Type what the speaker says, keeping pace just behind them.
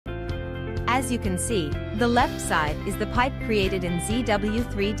As you can see, the left side is the pipe created in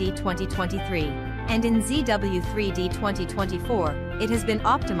ZW3D 2023, and in ZW3D 2024, it has been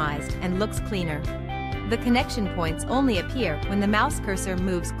optimized and looks cleaner. The connection points only appear when the mouse cursor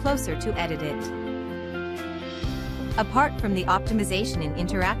moves closer to edit it. Apart from the optimization in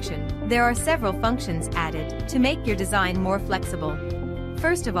interaction, there are several functions added to make your design more flexible.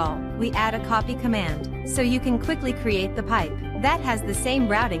 First of all, we add a copy command, so you can quickly create the pipe that has the same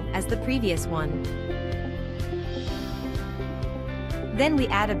routing as the previous one. Then we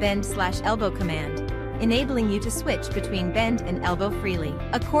add a bend/elbow command, enabling you to switch between bend and elbow freely,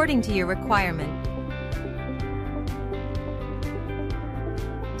 according to your requirement.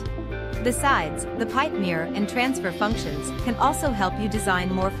 Besides, the pipe mirror and transfer functions can also help you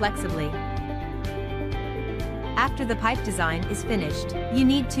design more flexibly. After the pipe design is finished, you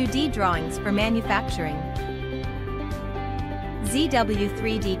need 2D drawings for manufacturing.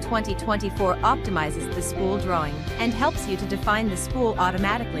 ZW3D 2024 optimizes the spool drawing and helps you to define the spool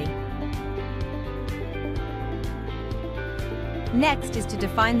automatically. Next is to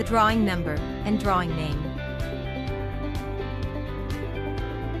define the drawing number and drawing name.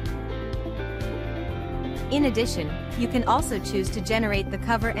 In addition, you can also choose to generate the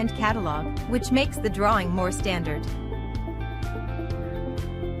cover and catalog, which makes the drawing more standard.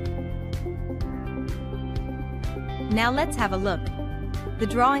 Now let's have a look. The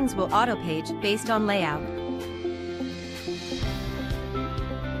drawings will auto-page based on layout.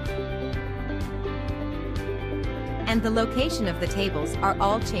 And the location of the tables are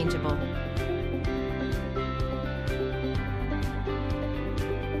all changeable.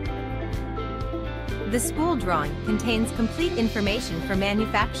 The spool drawing contains complete information for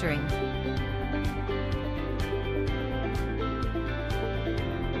manufacturing.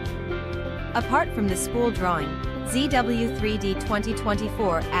 Apart from the spool drawing, ZW3D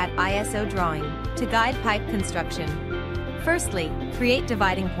 2024 add ISO drawing to guide pipe construction. Firstly, create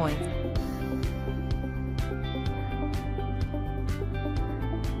dividing points.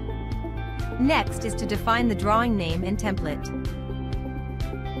 Next is to define the drawing name and template.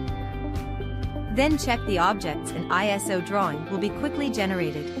 Then check the objects and ISO drawing will be quickly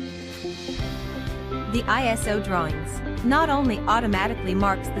generated. The ISO drawings not only automatically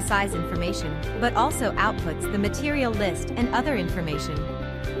marks the size information, but also outputs the material list and other information.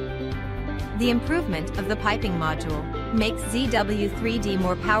 The improvement of the piping module makes ZW3D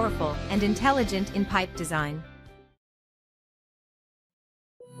more powerful and intelligent in pipe design.